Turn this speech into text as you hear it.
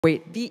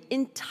weight. The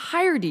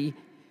entirety,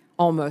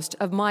 almost,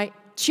 of my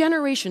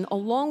generation,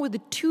 along with the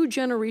 2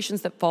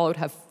 generations that followed,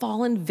 have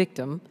fallen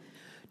victim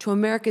to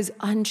America's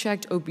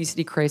unchecked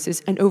obesity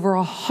crisis and over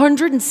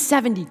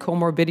 170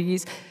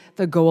 comorbidities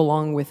that go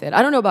along with it.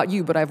 I don't know about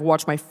you, but I've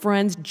watched my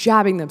friends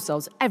jabbing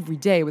themselves every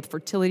day with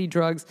fertility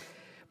drugs,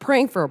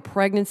 praying for a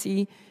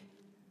pregnancy,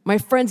 my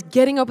friends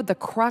getting up at the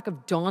crack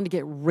of dawn to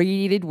get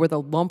radiated where the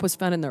lump was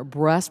found in their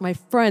breast, my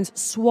friends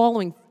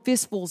swallowing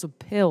fistfuls of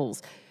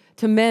pills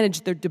to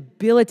manage their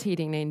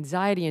debilitating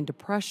anxiety and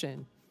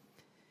depression.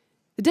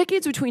 The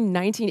decades between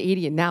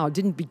 1980 and now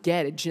didn't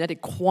beget a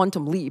genetic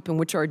quantum leap in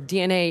which our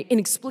DNA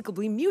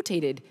inexplicably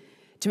mutated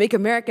to make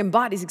American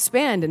bodies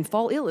expand and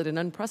fall ill at an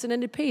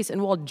unprecedented pace.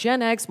 And while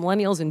Gen X,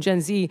 Millennials, and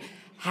Gen Z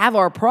have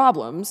our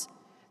problems,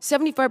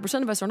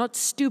 75% of us are not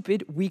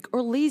stupid, weak,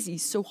 or lazy.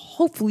 So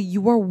hopefully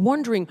you are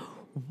wondering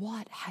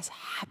what has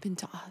happened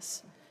to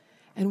us.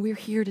 And we're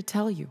here to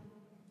tell you.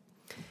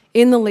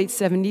 In the late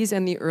 70s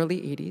and the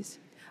early 80s,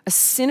 a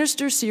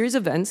sinister series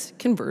of events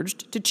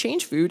converged to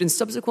change food and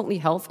subsequently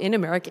health in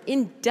America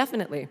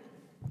indefinitely.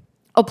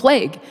 A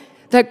plague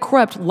that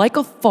crept like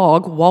a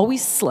fog while we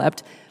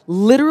slept,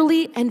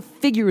 literally and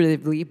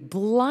figuratively,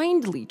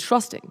 blindly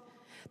trusting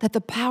that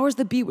the powers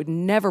that be would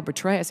never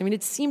betray us. I mean,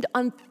 it seemed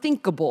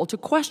unthinkable to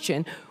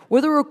question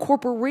whether a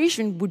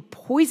corporation would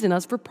poison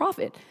us for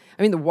profit.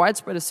 I mean, the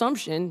widespread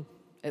assumption,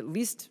 at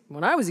least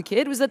when I was a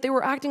kid, was that they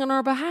were acting on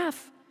our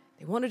behalf.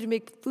 They wanted to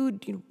make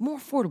food, more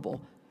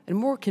affordable and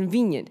more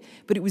convenient.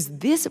 But it was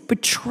this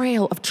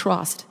betrayal of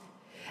trust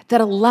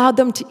that allowed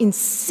them to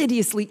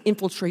insidiously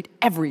infiltrate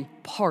every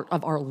part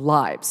of our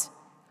lives.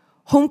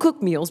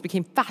 Home-cooked meals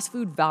became fast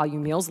food value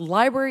meals.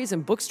 Libraries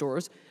and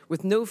bookstores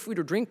with no food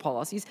or drink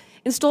policies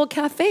installed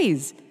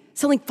cafes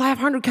selling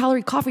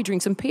 500-calorie coffee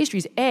drinks and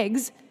pastries.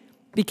 Eggs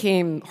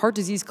became heart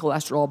disease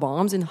cholesterol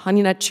bombs, and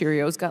Honey Nut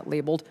Cheerios got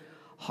labeled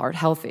heart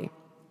healthy.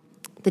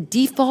 The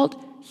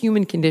default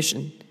human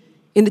condition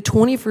in the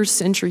 21st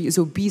century is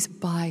obese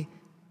by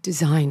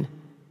design.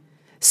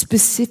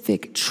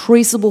 Specific,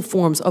 traceable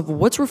forms of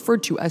what's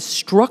referred to as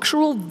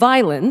structural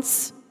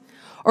violence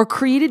are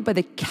created by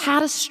the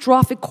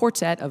catastrophic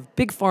quartet of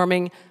big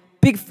farming,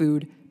 big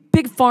food,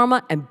 big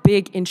pharma, and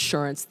big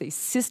insurance. They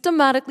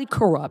systematically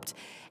corrupt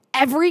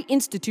every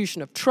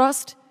institution of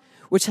trust,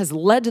 which has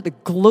led to the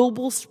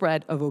global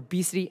spread of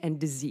obesity and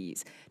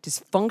disease.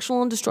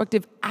 Dysfunctional and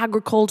destructive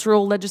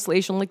agricultural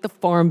legislation like the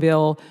Farm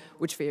Bill,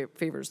 which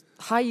favors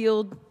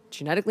high-yield,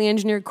 genetically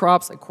engineered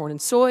crops like corn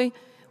and soy,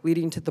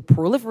 leading to the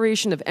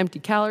proliferation of empty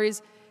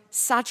calories,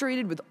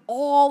 saturated with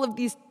all of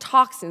these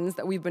toxins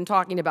that we've been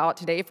talking about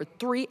today for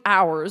 3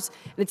 hours,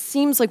 and it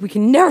seems like we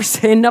can never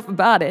say enough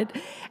about it.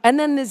 And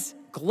then this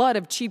glut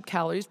of cheap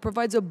calories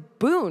provides a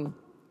boon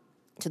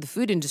to the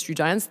food industry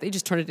giants. They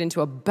just turn it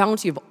into a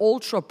bounty of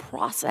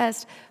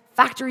ultra-processed,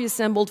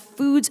 factory-assembled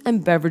foods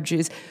and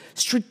beverages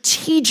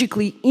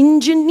strategically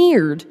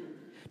engineered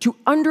to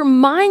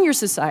undermine your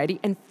society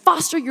and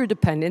foster your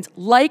dependence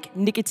like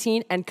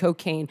nicotine and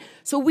cocaine.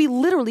 So we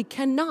literally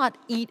cannot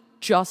eat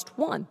just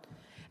one.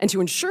 And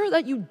to ensure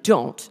that you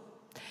don't,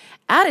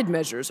 added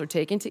measures are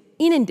taken to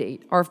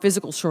inundate our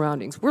physical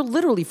surroundings. We're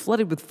literally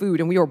flooded with food,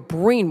 and we are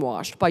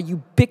brainwashed by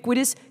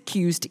ubiquitous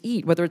cues to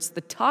eat, whether it's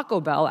the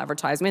Taco Bell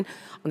advertisement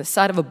on the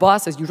side of a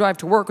bus as you drive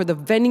to work or the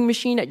vending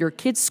machine at your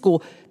kid's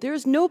school. There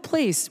is no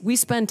place we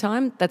spend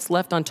time that's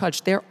left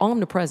untouched. They're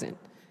omnipresent.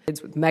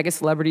 Kids with mega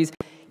celebrities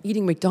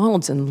eating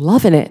McDonald's and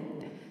loving it.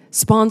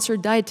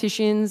 Sponsored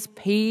dietitians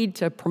paid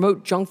to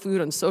promote junk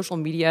food on social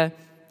media,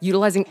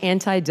 utilizing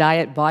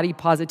anti-diet body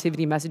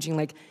positivity messaging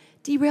like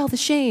derail the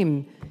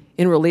shame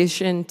in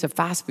relation to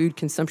fast food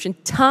consumption.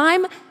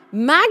 Time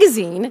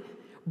magazine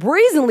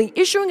brazenly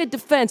issuing a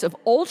defense of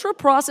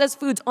ultra-processed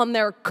foods on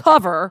their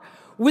cover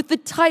with the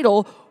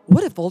title,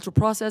 "What if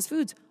ultra-processed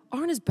foods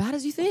aren't as bad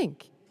as you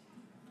think?"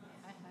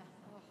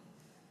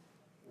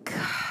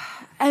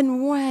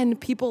 And when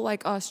people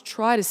like us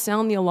try to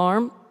sound the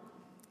alarm,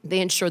 they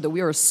ensure that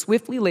we are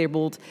swiftly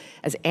labeled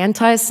as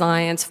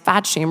anti-science,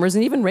 fat shamers,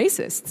 and even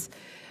racists.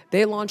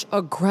 They launch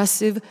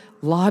aggressive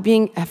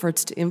lobbying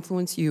efforts to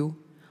influence you,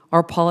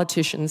 our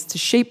politicians, to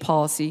shape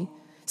policy,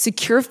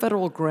 secure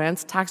federal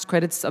grants, tax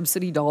credits,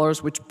 subsidy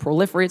dollars, which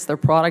proliferates their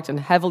product and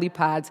heavily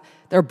pads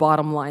their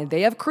bottom line.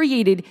 They have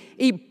created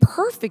a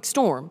perfect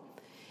storm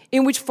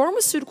in which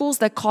pharmaceuticals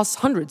that cost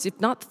hundreds, if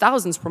not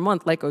thousands per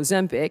month, like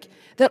Ozempic,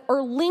 that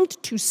are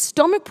linked to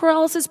stomach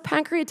paralysis,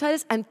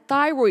 pancreatitis, and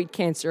thyroid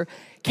cancer,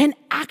 can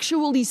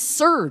actually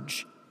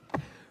surge.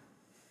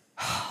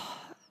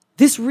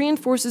 This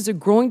reinforces a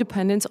growing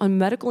dependence on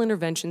medical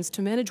interventions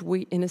to manage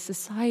weight in a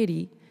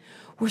society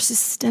where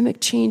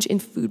systemic change in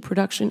food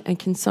production and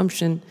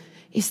consumption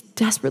is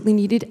desperately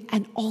needed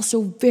and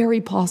also very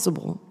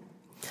possible.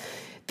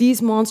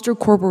 These monster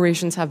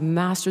corporations have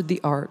mastered the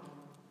art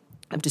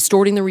of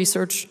distorting the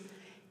research,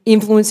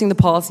 influencing the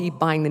policy,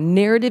 buying the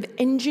narrative,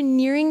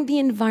 engineering the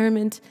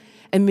environment,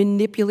 and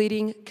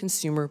manipulating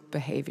consumer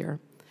behavior.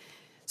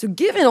 So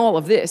given all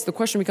of this, the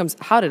question becomes,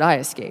 how did I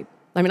escape?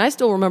 I mean, I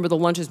still remember the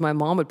lunches my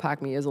mom would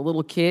pack me as a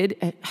little kid.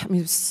 And, I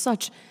mean, it was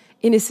such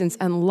innocence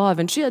and love,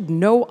 and she had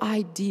no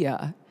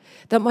idea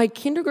that my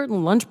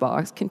kindergarten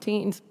lunchbox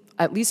contained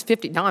at least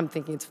 50, now I'm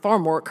thinking it's far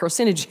more,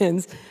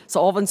 carcinogens,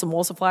 solvents,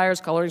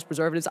 emulsifiers, colorings,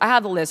 preservatives. I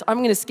have the list. I'm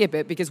going to skip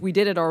it because we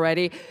did it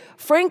already.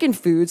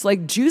 Frankenfoods,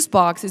 like juice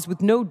boxes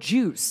with no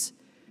juice.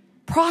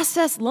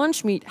 Processed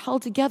lunch meat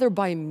held together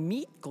by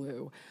meat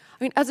glue.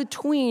 I mean, as a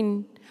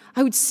tween,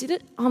 I would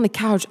sit on the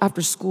couch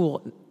after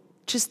school,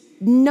 just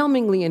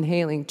numbingly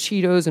inhaling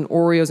Cheetos and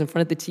Oreos in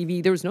front of the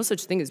TV. There was no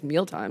such thing as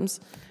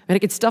mealtimes. And I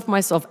could stuff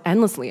myself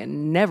endlessly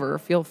and never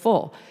feel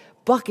full.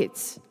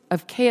 Buckets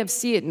of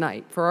KFC at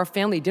night for our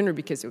family dinner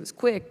because it was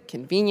quick,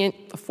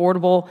 convenient,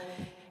 affordable.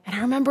 And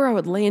I remember I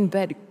would lay in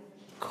bed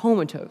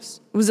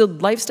comatose. It was a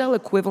lifestyle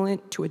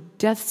equivalent to a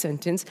death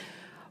sentence,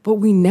 but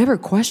we never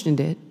questioned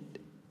it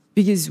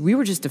because we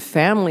were just a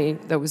family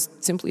that was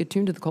simply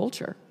attuned to the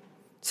culture.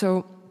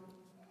 So,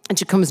 it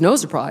should come as no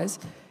surprise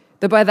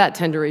that by that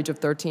tender age of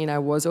 13, I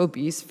was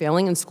obese,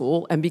 failing in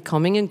school, and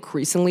becoming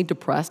increasingly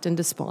depressed and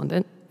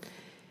despondent.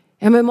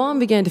 And my mom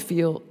began to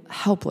feel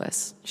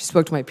helpless. She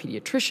spoke to my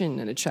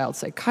pediatrician and a child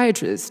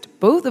psychiatrist,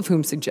 both of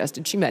whom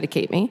suggested she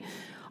medicate me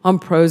on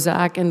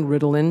Prozac and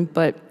Ritalin,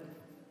 but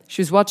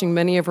she was watching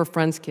many of her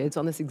friends' kids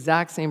on this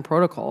exact same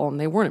protocol, and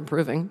they weren't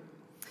improving.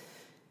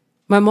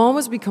 My mom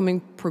was becoming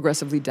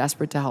progressively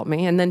desperate to help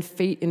me, and then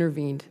fate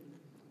intervened.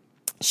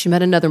 She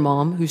met another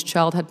mom whose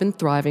child had been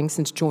thriving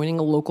since joining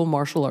a local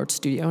martial arts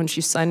studio, and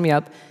she signed me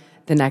up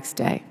the next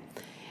day.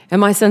 And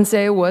my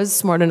sensei was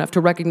smart enough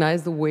to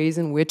recognize the ways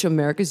in which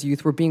America's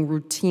youth were being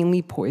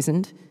routinely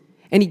poisoned.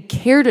 And he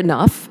cared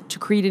enough to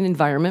create an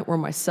environment where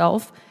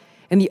myself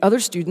and the other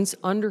students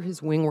under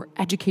his wing were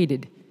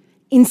educated,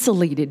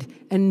 insulated,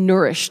 and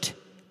nourished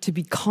to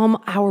become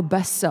our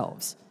best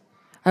selves.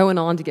 I went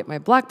on to get my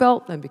black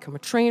belt and become a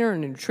trainer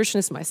and a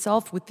nutritionist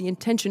myself with the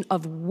intention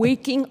of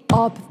waking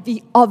up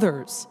the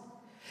others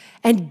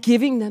and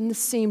giving them the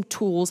same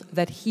tools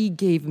that he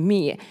gave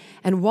me.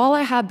 And while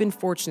I have been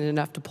fortunate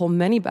enough to pull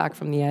many back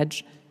from the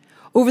edge,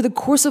 over the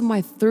course of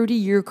my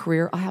 30-year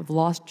career, I have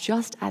lost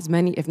just as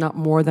many, if not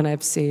more, than I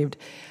have saved.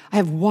 I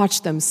have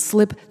watched them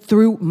slip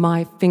through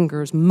my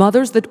fingers.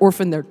 Mothers that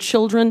orphaned their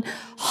children,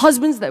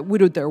 husbands that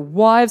widowed their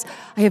wives.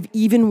 I have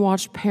even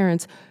watched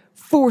parents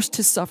forced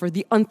to suffer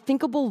the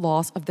unthinkable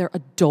loss of their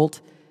adult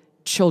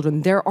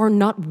children. There are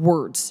not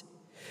words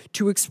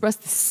to express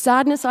the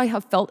sadness I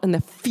have felt and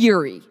the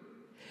fury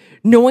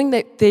knowing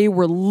that they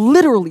were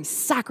literally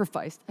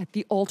sacrificed at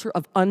the altar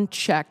of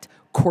unchecked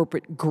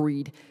corporate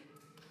greed.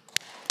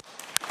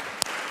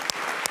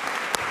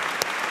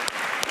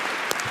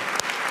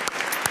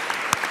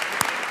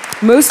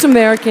 Most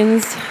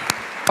Americans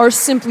are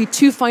simply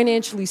too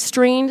financially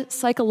strained,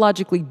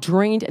 psychologically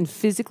drained, and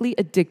physically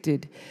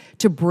addicted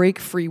to break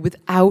free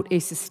without a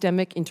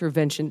systemic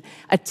intervention.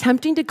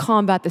 Attempting to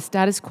combat the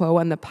status quo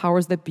and the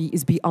powers that be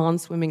is beyond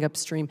swimming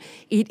upstream.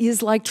 It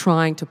is like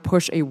trying to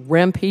push a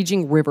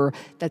rampaging river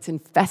that's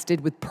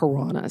infested with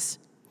piranhas.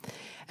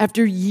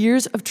 After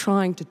years of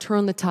trying to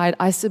turn the tide,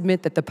 I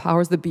submit that the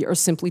powers that be are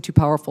simply too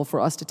powerful for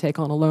us to take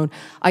on alone.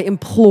 I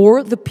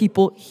implore the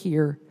people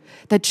here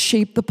that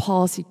shape the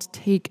policy to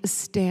take a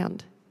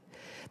stand.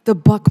 The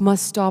buck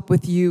must stop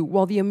with you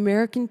while the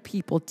American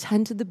people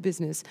tend to the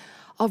business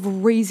of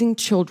raising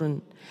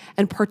children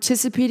and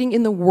participating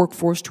in the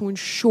workforce to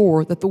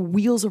ensure that the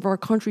wheels of our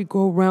country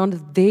go around.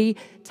 They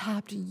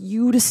tapped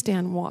you to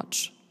stand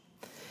watch.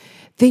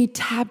 They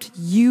tapped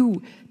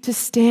you to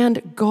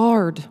stand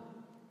guard.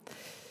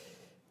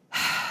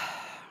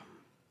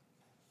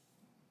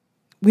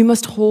 We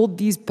must hold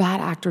these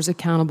bad actors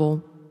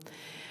accountable.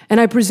 And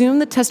I presume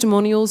the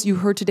testimonials you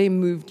heard today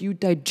moved you.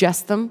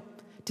 Digest them,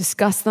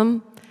 discuss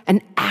them,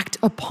 and act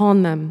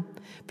upon them.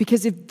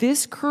 Because if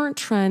this current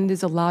trend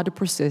is allowed to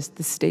persist,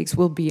 the stakes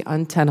will be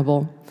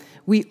untenable.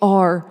 We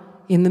are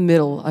in the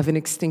middle of an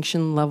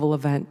extinction-level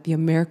event. The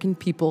American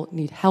people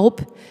need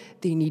help.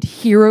 They need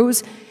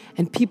heroes.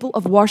 And people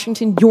of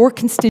Washington, your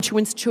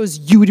constituents chose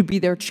you to be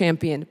their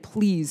champion.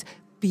 Please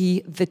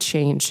be the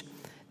change.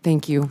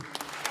 Thank you.